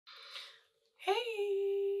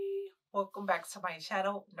Welcome back to my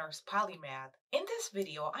channel, Nurse Polymath. In this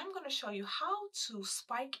video, I'm going to show you how to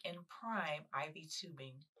spike and prime IV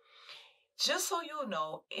tubing. Just so you'll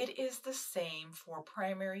know, it is the same for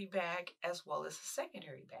primary bag as well as a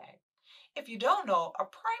secondary bag. If you don't know, a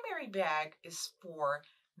primary bag is for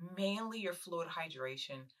mainly your fluid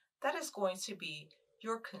hydration. That is going to be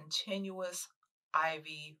your continuous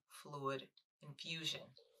IV fluid infusion.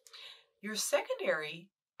 Your secondary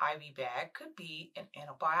IV bag could be an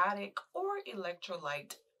antibiotic or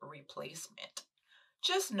electrolyte replacement.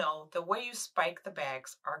 Just know the way you spike the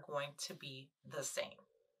bags are going to be the same.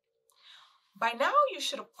 By now, you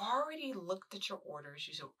should have already looked at your orders.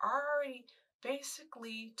 You should have already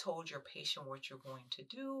basically told your patient what you're going to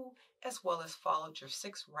do, as well as followed your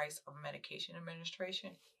 6 rights of medication administration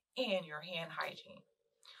and your hand hygiene.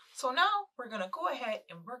 So now we're going to go ahead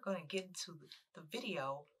and we're going to get into the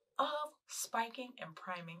video of spiking and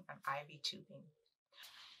priming an IV tubing.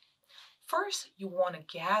 First, you want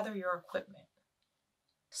to gather your equipment.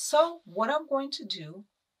 So what I'm going to do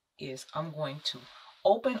is I'm going to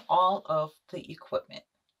open all of the equipment.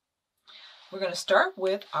 We're going to start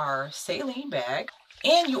with our saline bag,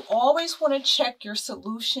 and you always want to check your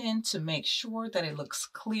solution to make sure that it looks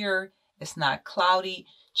clear, it's not cloudy,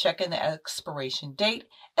 checking the expiration date,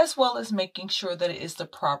 as well as making sure that it is the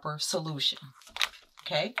proper solution.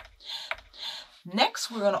 Okay.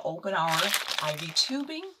 Next, we're going to open our IV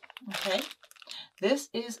tubing. Okay. This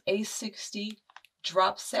is a 60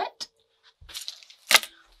 drop set.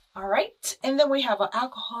 All right. And then we have our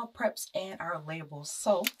alcohol preps and our labels.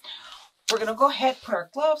 So we're going to go ahead and put our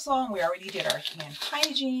gloves on. We already did our hand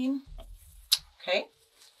hygiene. Okay.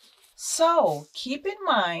 So keep in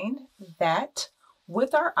mind that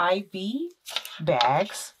with our IV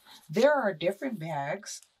bags, there are different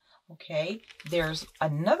bags. Okay, there's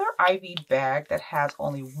another IV bag that has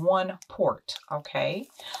only 1 port, okay?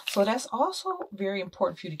 So that's also very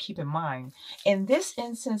important for you to keep in mind. In this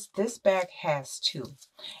instance, this bag has 2.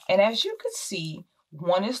 And as you can see,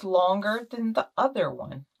 one is longer than the other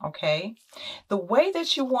one, okay? The way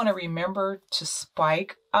that you want to remember to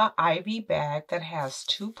spike an IV bag that has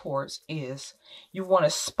 2 ports is you want to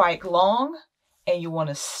spike long and you want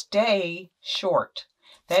to stay short.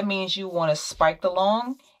 That means you want to spike the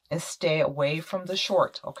long and stay away from the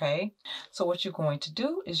short, okay? So what you're going to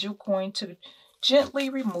do is you're going to gently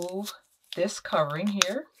remove this covering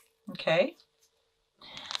here, okay?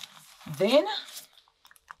 Then,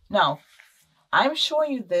 now, I'm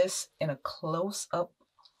showing you this in a close-up,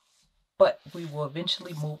 but we will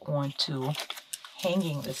eventually move on to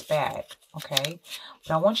hanging this bag, okay?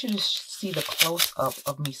 But I want you to see the close-up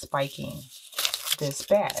of me spiking this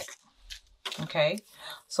bag, okay?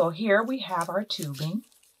 So here we have our tubing.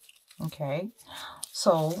 Okay,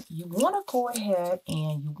 so you want to go ahead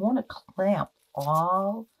and you want to clamp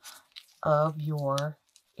all of your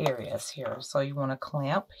areas here. So you want to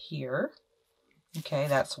clamp here. Okay,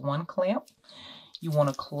 that's 1 clamp. You want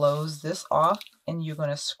to close this off and you're going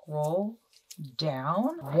to scroll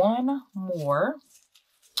down 1 more.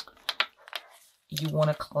 You want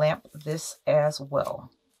to clamp this as well.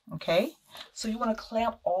 Okay, so you want to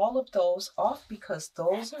clamp all of those off because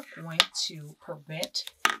those are going to prevent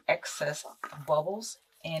excess bubbles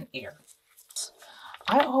and air.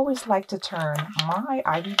 I always like to turn my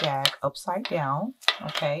IV bag upside down,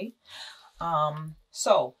 okay?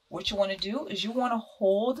 So what you want to do is you want to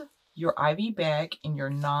hold your IV bag in your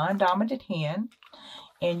non-dominant hand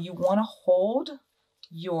and you want to hold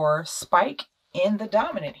your spike in the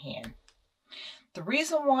dominant hand. The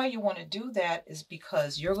reason why you want to do that is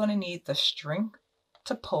because you're going to need the strength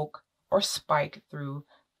to poke or spike through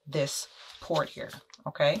this port here,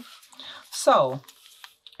 okay? So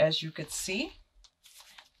as you could see,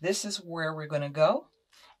 this is where we're going to go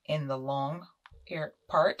in the long air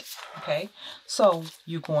part, okay? So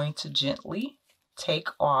you're going to gently take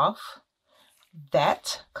off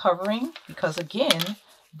that covering because again,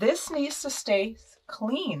 this needs to stay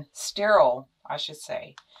clean, sterile, I should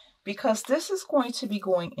say, because this is going to be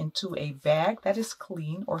going into a bag that is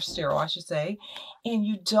clean or sterile, I should say, and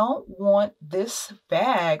you don't want this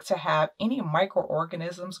bag to have any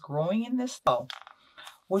microorganisms growing in this. So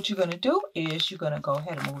what you're going to do is you're going to go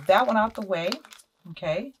ahead and move that one out the way,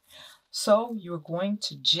 okay? So you're going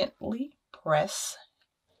to gently press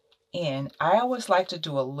in. I always like to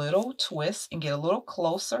do a little twist and get a little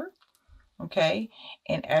closer, okay?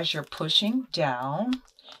 And as you're pushing down,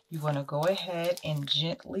 you're going to go ahead and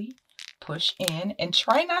gently push in and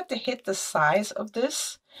try not to hit the sides of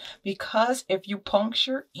this because if you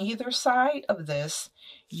puncture either side of this,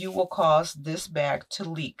 you will cause this bag to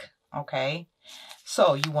leak, okay?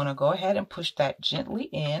 So you want to go ahead and push that gently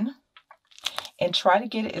in and try to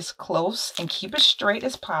get it as close and keep it straight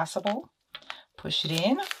as possible. Push it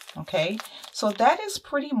in, okay? So that is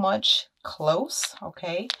pretty much close,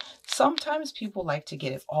 okay? Sometimes people like to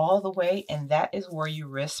get it all the way, and that is where you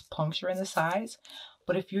risk puncturing the sides.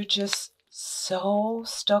 But if you're just so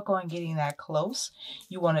stuck on getting that close,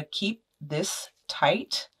 you want to keep this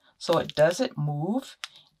tight so it doesn't move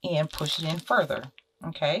and push it in further,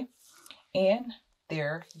 okay? And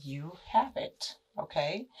there you have it,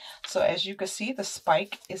 okay? So as you can see, the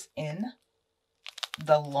spike is in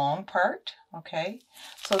the long part, okay?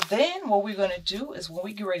 So then what we're going to do is when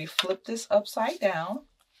we get ready to flip this upside down,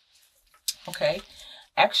 okay?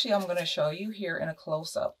 Actually, I'm going to show you here in a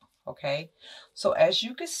close-up, okay? So as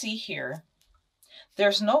you can see here,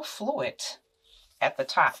 there's no fluid at the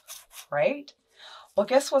top, right? Well,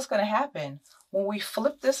 guess what's going to happen? When we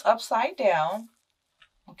flip this upside down,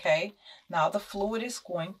 okay, now the fluid is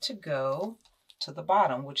going to go to the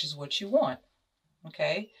bottom, which is what you want,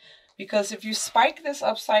 okay? Because if you spike this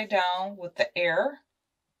upside down with the air,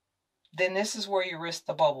 then this is where you risk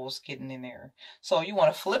the bubbles getting in there. So you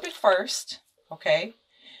want to flip it first, okay?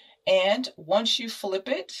 And once you flip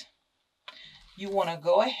it, you want to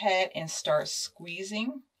go ahead and start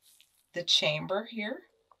squeezing the chamber here,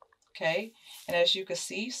 okay? And as you can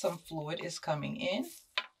see, some fluid is coming in,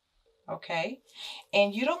 okay?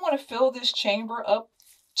 And you don't want to fill this chamber up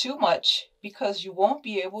too much because you won't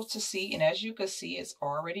be able to see, and as you can see, it's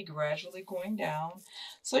already gradually going down.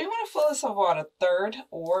 So you want to fill this about a third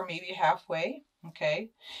or maybe halfway, okay?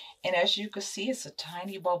 And as you can see, it's a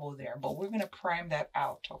tiny bubble there, but we're going to prime that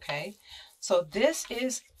out, okay? So this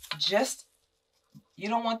is just, you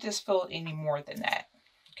don't want this filled any more than that,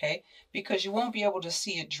 okay? Because you won't be able to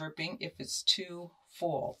see it dripping if it's too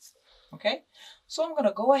full, okay? So I'm going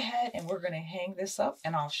to go ahead and we're going to hang this up,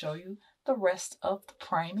 and I'll show you the rest of the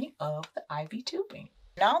priming of the IV tubing.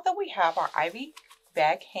 Now that we have our IV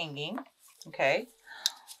bag hanging, okay,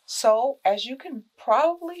 so as you can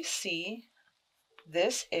probably see,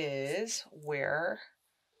 this is where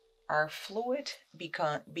our fluid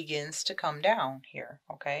begins to come down here,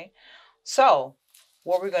 okay? So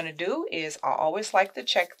what we're going to do is, I always like to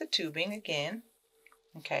check the tubing again,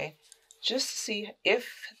 okay, just to see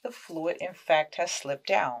if the fluid in fact has slipped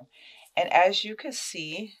down. And as you can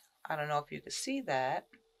see, I don't know if you can see that,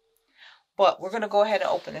 but we're going to go ahead and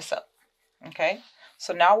open this up, okay?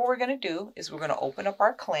 So now what we're going to do is we're going to open up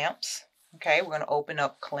our clamps, okay? We're going to open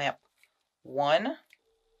up clamp 1,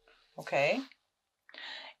 okay?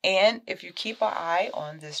 And if you keep an eye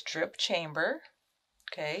on this drip chamber,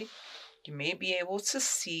 okay, you may be able to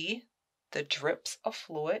see the drips of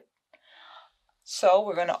fluid. So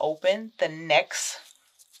we're going to open the next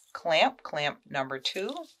clamp, clamp number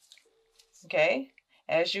 2, okay?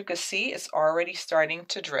 As you can see, it's already starting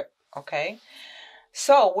to drip, okay?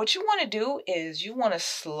 So what you want to do is you want to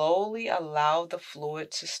slowly allow the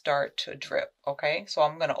fluid to start to drip, okay? So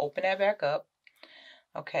I'm going to open that back up,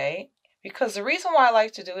 okay? Because the reason why I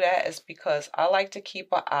like to do that is because I like to keep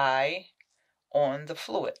an eye on the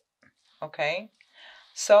fluid, okay?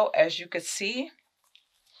 So as you can see,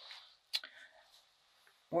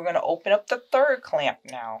 we're going to open up the third clamp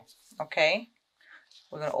now, okay?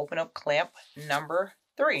 We're going to open up clamp number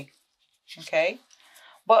 3, okay?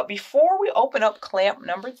 But before we open up clamp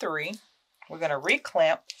number 3, we're going to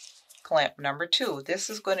reclamp clamp number 2. This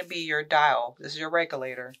is going to be your dial. This is your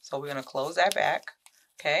regulator. So we're going to close that back,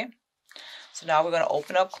 okay? So now we're going to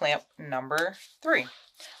open up clamp number 3.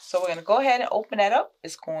 So we're going to go ahead and open that up.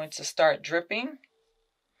 It's going to start dripping.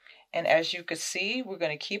 And as you can see, we're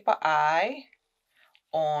going to keep an eye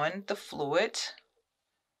on the fluid.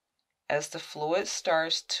 As the fluid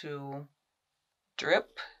starts to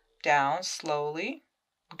drip down slowly,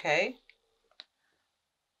 okay?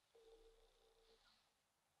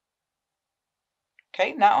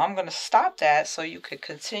 Okay, now I'm going to stop that so you can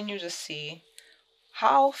continue to see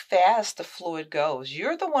how fast the fluid goes.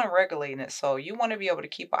 You're the one regulating it, so you want to be able to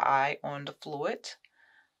keep an eye on the fluid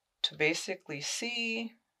to basically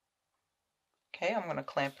see. Okay, I'm going to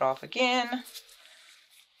clamp it off again.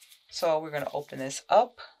 So we're going to open this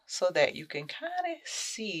up so that you can kind of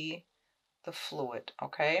see the fluid,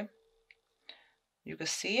 okay? You can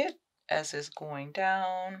see it as it's going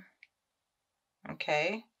down,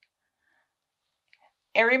 okay?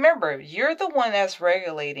 And remember, you're the one that's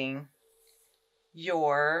regulating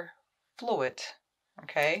your fluid,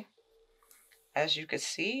 okay? As you can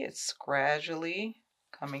see, it's gradually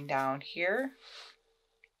coming down here,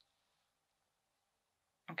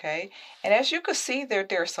 okay? And as you can see, there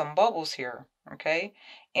are some bubbles here, okay?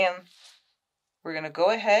 And we're going to go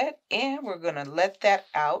ahead and we're going to let that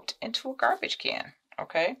out into a garbage can,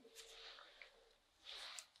 okay?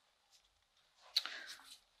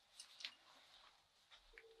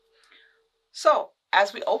 So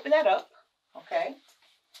as we open that up, okay,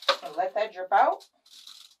 I'll let that drip out.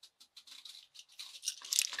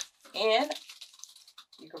 And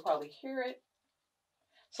you could probably hear it.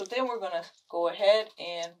 So then we're going to go ahead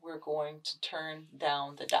and we're going to turn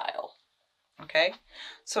down the dial. Okay,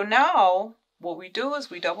 so now what we do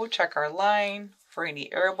is we double check our line for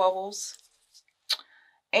any air bubbles.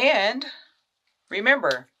 And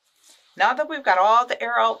remember, now that we've got all the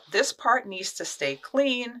air out, this part needs to stay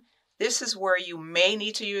clean. This is where you may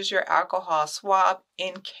need to use your alcohol swab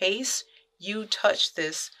in case you touch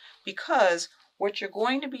this, because what you're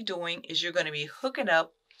going to be doing is you're going to be hooking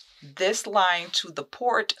up this line to the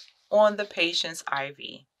port on the patient's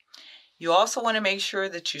IV. You also want to make sure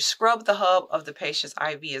that you scrub the hub of the patient's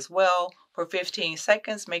IV as well for 15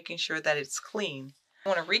 seconds, making sure that it's clean. I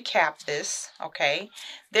want to recap this, okay?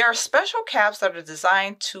 There are special caps that are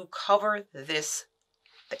designed to cover this,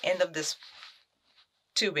 the end of this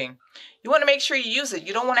tubing. You want to make sure you use it.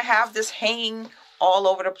 You don't want to have this hanging all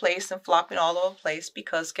over the place and flopping all over the place,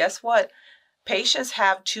 because guess what? Patients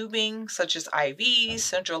have tubing such as IVs,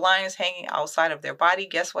 central lines hanging outside of their body.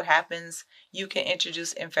 Guess what happens? You can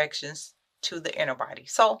introduce infections to the inner body.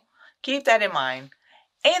 So keep that in mind.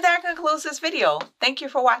 And that concludes this video. Thank you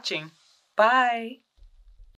for watching. Bye.